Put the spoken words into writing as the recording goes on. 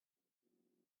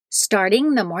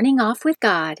Starting the morning off with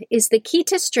God is the key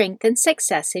to strength and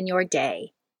success in your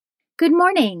day. Good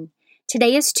morning.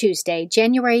 Today is Tuesday,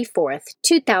 January 4th,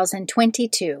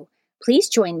 2022. Please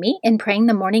join me in praying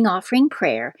the morning offering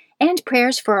prayer and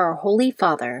prayers for our Holy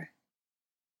Father.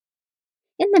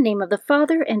 In the name of the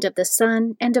Father, and of the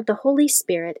Son, and of the Holy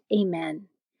Spirit, Amen.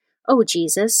 O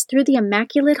Jesus, through the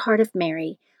Immaculate Heart of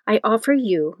Mary, I offer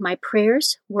you my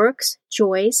prayers, works,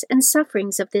 joys, and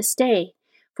sufferings of this day,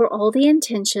 for all the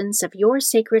intentions of your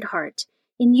Sacred Heart,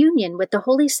 in union with the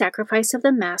holy sacrifice of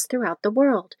the Mass throughout the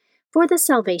world, for the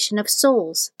salvation of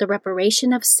souls, the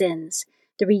reparation of sins,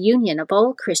 the reunion of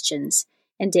all Christians,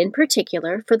 and in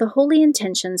particular for the holy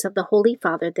intentions of the Holy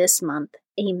Father this month.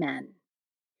 Amen.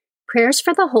 Prayers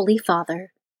for the Holy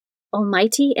Father.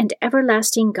 Almighty and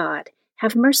everlasting God,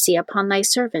 have mercy upon thy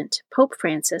servant, Pope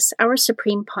Francis, our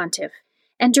Supreme Pontiff,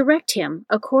 and direct him,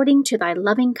 according to thy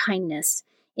loving kindness,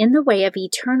 in the way of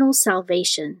eternal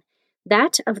salvation,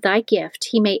 that of thy gift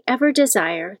he may ever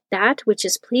desire that which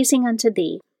is pleasing unto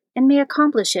thee, and may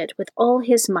accomplish it with all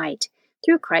his might,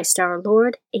 through Christ our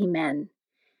Lord. Amen.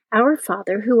 Our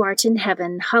Father, who art in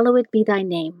heaven, hallowed be thy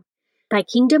name. Thy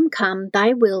kingdom come,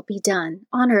 thy will be done,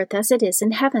 on earth as it is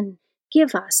in heaven.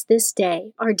 Give us this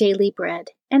day our daily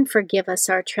bread, and forgive us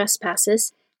our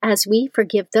trespasses, as we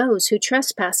forgive those who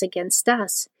trespass against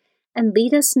us. And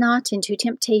lead us not into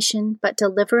temptation, but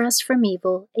deliver us from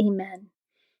evil. Amen.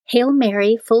 Hail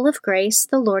Mary, full of grace,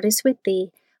 the Lord is with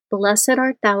thee. Blessed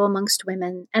art thou amongst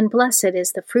women, and blessed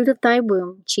is the fruit of thy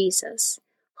womb, Jesus.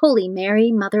 Holy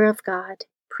Mary, Mother of God,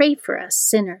 pray for us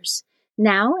sinners,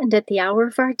 now and at the hour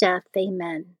of our death.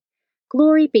 Amen.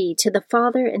 Glory be to the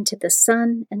Father, and to the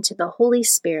Son, and to the Holy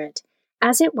Spirit,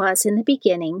 as it was in the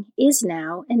beginning, is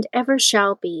now, and ever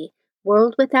shall be,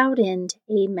 world without end.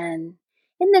 Amen.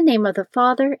 In the name of the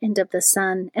Father, and of the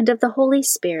Son, and of the Holy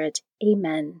Spirit.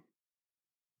 Amen.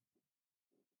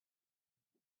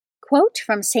 Quote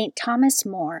from St. Thomas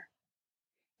More.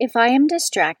 If I am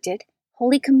distracted,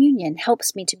 Holy Communion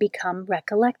helps me to become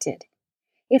recollected.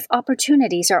 If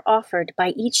opportunities are offered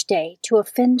by each day to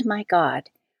offend my God,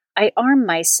 I arm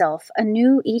myself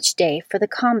anew each day for the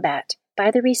combat by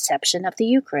the reception of the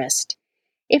Eucharist.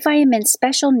 If I am in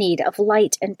special need of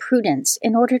light and prudence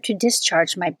in order to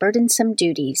discharge my burdensome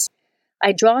duties,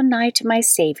 I draw nigh to my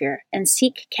Savior and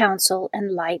seek counsel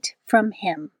and light from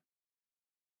Him.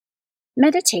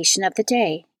 Meditation of the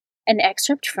Day. An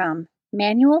excerpt from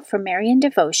Manual for Marian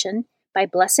Devotion by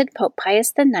Blessed Pope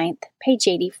Pius IX, page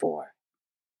 84.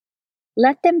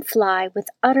 Let them fly with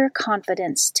utter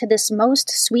confidence to this most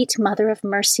sweet Mother of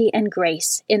mercy and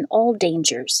grace in all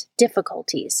dangers,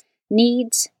 difficulties,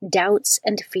 needs, doubts,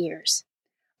 and fears.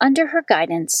 Under her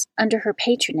guidance, under her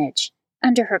patronage,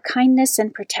 under her kindness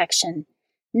and protection,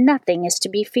 nothing is to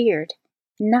be feared,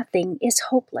 nothing is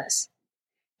hopeless.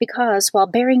 Because while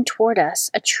bearing toward us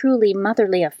a truly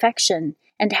motherly affection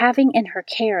and having in her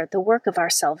care the work of our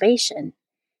salvation,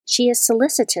 she is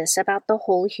solicitous about the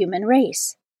whole human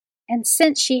race. And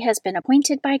since she has been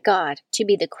appointed by God to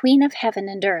be the Queen of heaven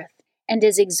and earth, and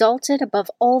is exalted above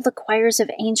all the choirs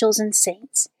of angels and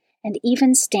saints, and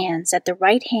even stands at the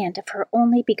right hand of her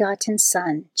only begotten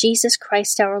Son, Jesus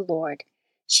Christ our Lord,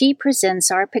 she presents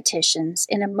our petitions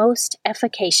in a most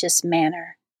efficacious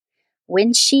manner.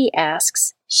 When she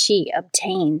asks, she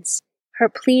obtains. Her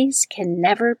pleas can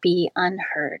never be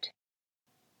unheard.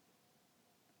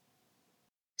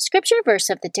 Scripture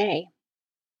verse of the day.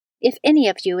 If any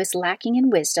of you is lacking in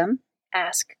wisdom,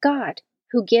 ask God,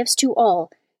 who gives to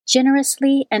all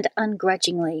generously and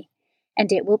ungrudgingly,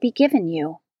 and it will be given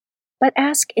you. But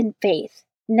ask in faith,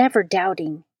 never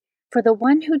doubting, for the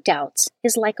one who doubts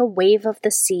is like a wave of the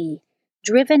sea,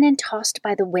 driven and tossed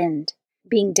by the wind,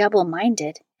 being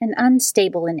double-minded and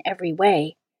unstable in every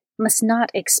way, must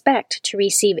not expect to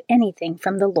receive anything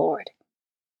from the Lord.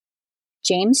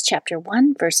 James chapter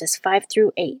 1, verses 5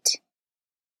 through 8.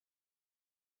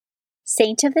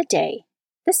 Saint of the Day.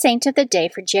 The saint of the day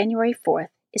for January 4th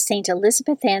is Saint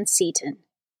Elizabeth Ann Seton.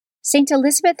 Saint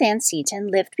Elizabeth Ann Seton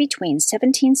lived between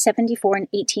 1774 and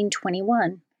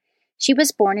 1821. She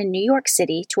was born in New York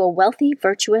City to a wealthy,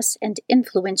 virtuous, and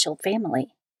influential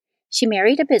family. She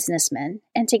married a businessman,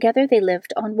 and together they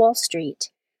lived on Wall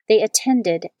Street. They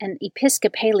attended an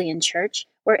Episcopalian church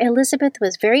where Elizabeth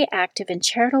was very active in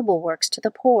charitable works to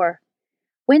the poor.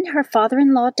 When her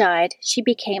father-in-law died, she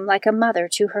became like a mother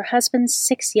to her husband's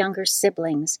 6 younger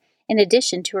siblings, in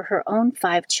addition to her own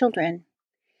 5 children.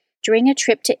 During a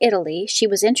trip to Italy, she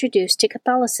was introduced to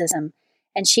Catholicism,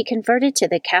 and she converted to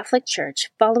the Catholic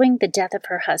Church following the death of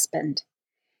her husband.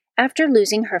 After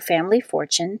losing her family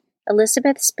fortune,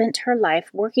 Elizabeth spent her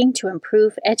life working to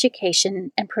improve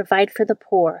education and provide for the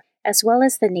poor, as well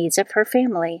as the needs of her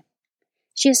family.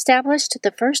 She established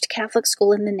the first Catholic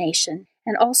school in the nation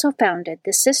and also founded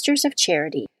the Sisters of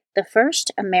Charity, the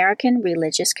first American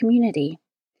religious community.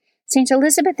 St.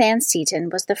 Elizabeth Ann Seton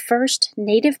was the first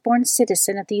native-born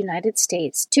citizen of the United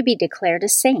States to be declared a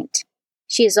saint.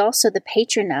 She is also the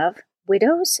patron of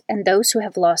widows and those who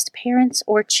have lost parents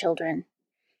or children.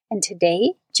 And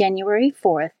today, January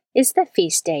 4th, is the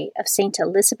feast day of St.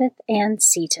 Elizabeth Ann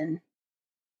Seton.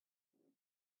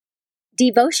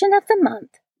 Devotion of the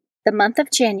month. The month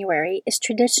of January is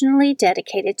traditionally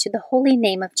dedicated to the holy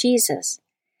name of Jesus.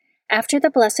 After the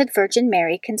Blessed Virgin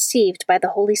Mary conceived by the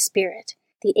Holy Spirit,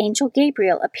 the angel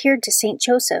Gabriel appeared to St.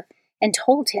 Joseph and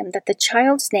told him that the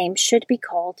child's name should be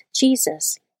called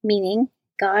Jesus, meaning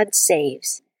God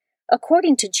saves.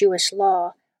 According to Jewish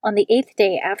law, on the 8th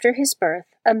day after his birth,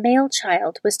 a male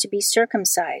child was to be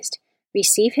circumcised,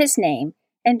 receive his name,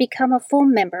 and become a full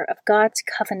member of God's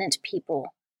covenant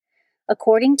people.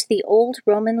 According to the old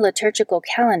Roman liturgical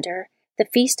calendar, the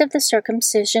feast of the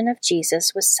circumcision of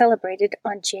Jesus was celebrated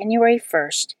on January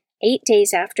 1st, 8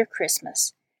 days after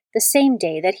Christmas, the same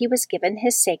day that he was given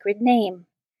his sacred name.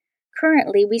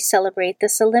 Currently, we celebrate the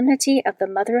solemnity of the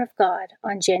Mother of God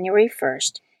on January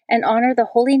 1st and honor the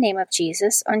holy name of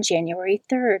Jesus on January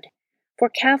 3rd. For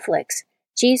Catholics,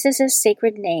 Jesus'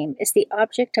 sacred name is the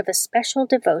object of a special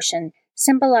devotion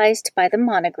symbolized by the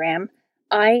monogram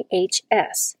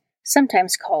IHS,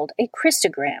 sometimes called a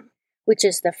Christogram, which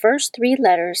is the first 3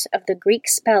 letters of the Greek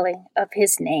spelling of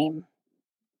his name.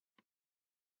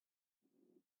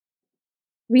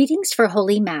 Readings for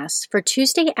Holy Mass for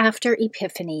Tuesday after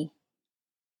Epiphany.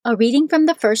 A reading from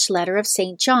the first letter of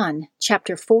St. John,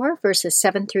 chapter 4, verses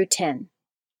 7 through 10.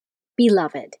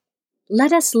 Beloved,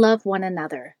 let us love one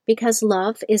another, because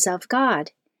love is of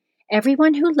God.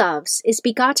 Everyone who loves is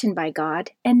begotten by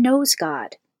God and knows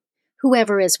God.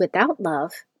 Whoever is without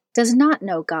love does not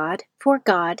know God, for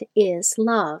God is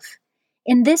love.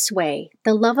 In this way,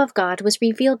 the love of God was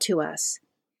revealed to us.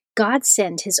 God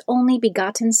sent his only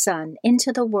begotten Son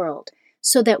into the world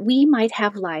so that we might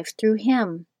have life through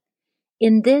him.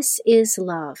 In this is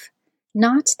love,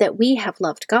 not that we have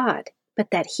loved God, but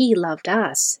that he loved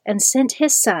us and sent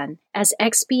his Son as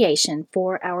expiation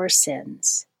for our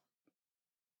sins.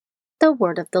 The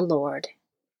Word of the Lord.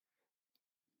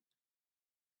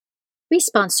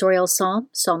 Responsorial Psalm,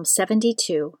 Psalm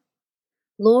 72.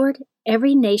 Lord,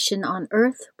 every nation on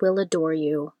earth will adore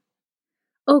you.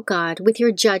 O God, with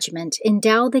your judgment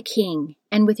endow the king,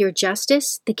 and with your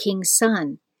justice the king's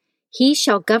son. He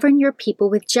shall govern your people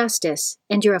with justice,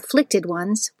 and your afflicted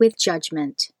ones with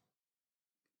judgment.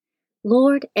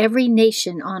 Lord, every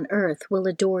nation on earth will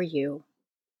adore you.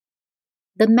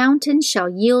 The mountains shall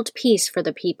yield peace for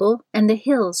the people, and the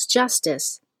hills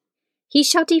justice. He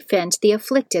shall defend the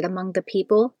afflicted among the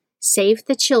people, save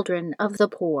the children of the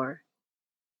poor.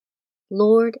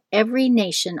 Lord, every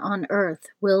nation on earth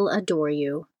will adore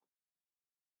you.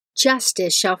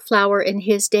 Justice shall flower in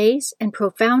his days, and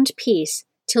profound peace,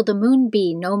 till the moon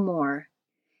be no more.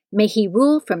 May he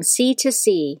rule from sea to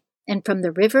sea, and from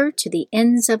the river to the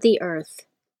ends of the earth.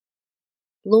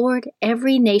 Lord,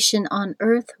 every nation on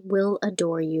earth will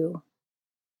adore you.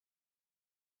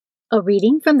 A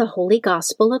reading from the Holy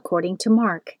Gospel according to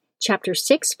Mark, chapter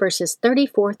 6, verses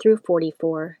 34 through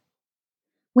 44.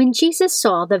 When Jesus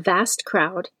saw the vast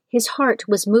crowd, his heart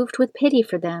was moved with pity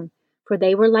for them, for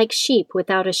they were like sheep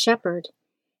without a shepherd,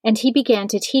 and he began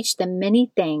to teach them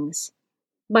many things.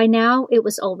 By now it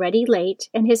was already late,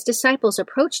 and his disciples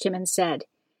approached him and said,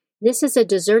 "This is a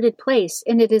deserted place,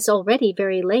 and it is already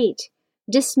very late.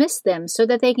 Dismiss them so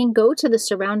that they can go to the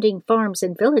surrounding farms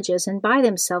and villages and buy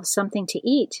themselves something to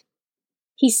eat."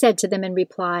 He said to them in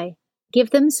reply,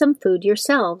 "Give them some food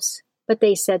yourselves." But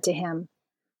they said to him,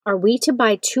 "Are we to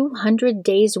buy 200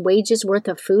 days' wages worth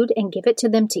of food and give it to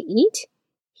them to eat?"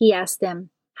 He asked them,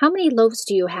 "How many loaves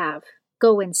do you have?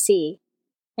 Go and see."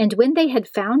 And when they had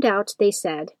found out, they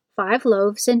said, 5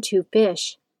 loaves and 2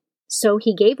 fish. So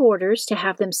he gave orders to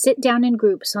have them sit down in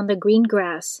groups on the green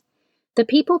grass. The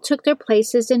people took their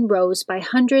places in rows by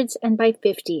hundreds and by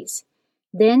 50s.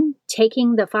 Then,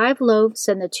 taking the 5 loaves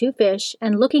and the 2 fish,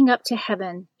 and looking up to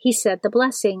heaven, he said the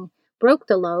blessing, broke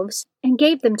the loaves, and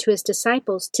gave them to his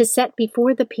disciples to set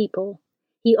before the people.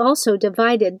 He also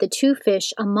divided the 2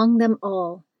 fish among them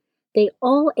all. They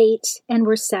all ate and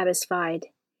were satisfied.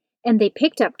 And they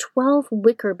picked up 12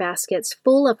 wicker baskets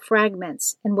full of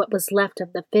fragments and what was left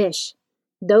of the fish.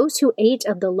 Those who ate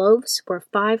of the loaves were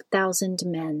 5,000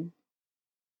 men.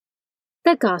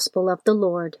 The Gospel of the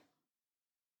Lord.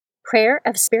 Prayer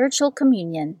of Spiritual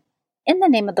Communion. In the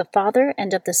name of the Father,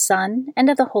 and of the Son, and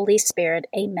of the Holy Spirit.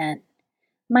 Amen.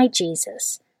 My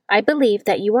Jesus, I believe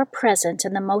that you are present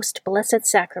in the most blessed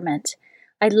sacrament.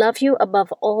 I love you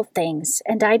above all things,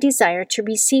 and I desire to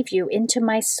receive you into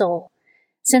my soul.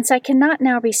 Since I cannot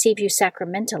now receive you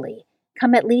sacramentally,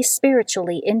 come at least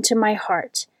spiritually into my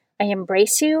heart. I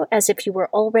embrace you as if you were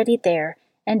already there,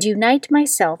 and unite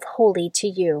myself wholly to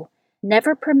you.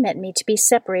 Never permit me to be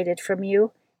separated from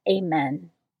you.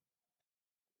 Amen.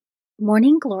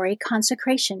 Morning Glory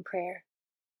Consecration Prayer.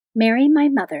 Mary, my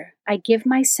Mother, I give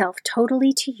myself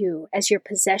totally to you as your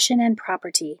possession and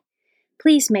property.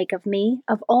 Please make of me,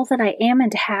 of all that I am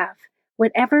and have,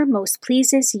 whatever most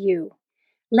pleases you.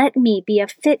 Let me be a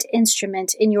fit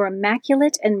instrument in your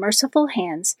immaculate and merciful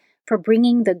hands for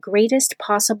bringing the greatest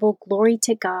possible glory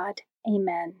to God.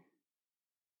 Amen.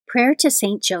 Prayer to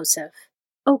Saint Joseph.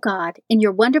 O God, in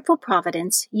your wonderful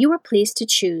providence, you were pleased to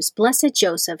choose Blessed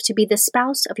Joseph to be the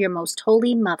spouse of your most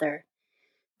holy Mother.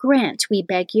 Grant, we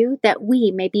beg you, that we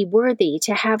may be worthy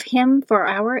to have him for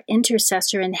our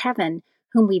intercessor in heaven,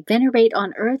 whom we venerate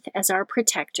on earth as our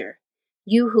protector.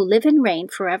 You who live and reign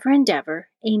forever and ever.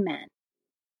 Amen.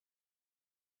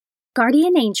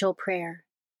 Guardian Angel Prayer.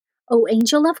 O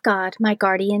angel of God, my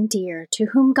guardian dear, to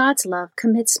whom God's love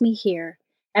commits me here,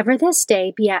 ever this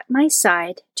day be at my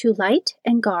side, to light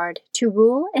and guard, to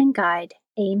rule and guide.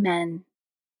 Amen.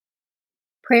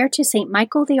 Prayer to Saint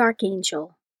Michael the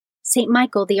Archangel. Saint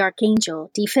Michael the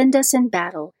Archangel, defend us in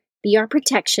battle, be our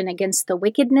protection against the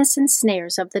wickedness and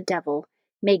snares of the devil.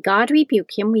 May God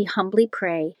rebuke him, we humbly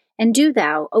pray, and do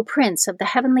thou, O Prince of the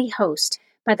heavenly host,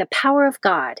 by the power of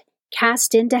God,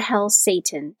 cast into hell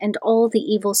Satan and all the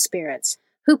evil spirits,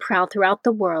 who prowl throughout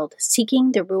the world,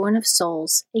 seeking the ruin of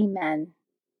souls. Amen.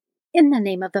 In the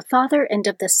name of the Father, and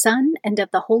of the Son, and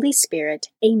of the Holy Spirit.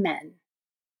 Amen.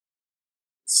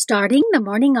 Starting the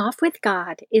morning off with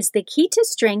God is the key to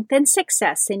strength and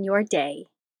success in your day.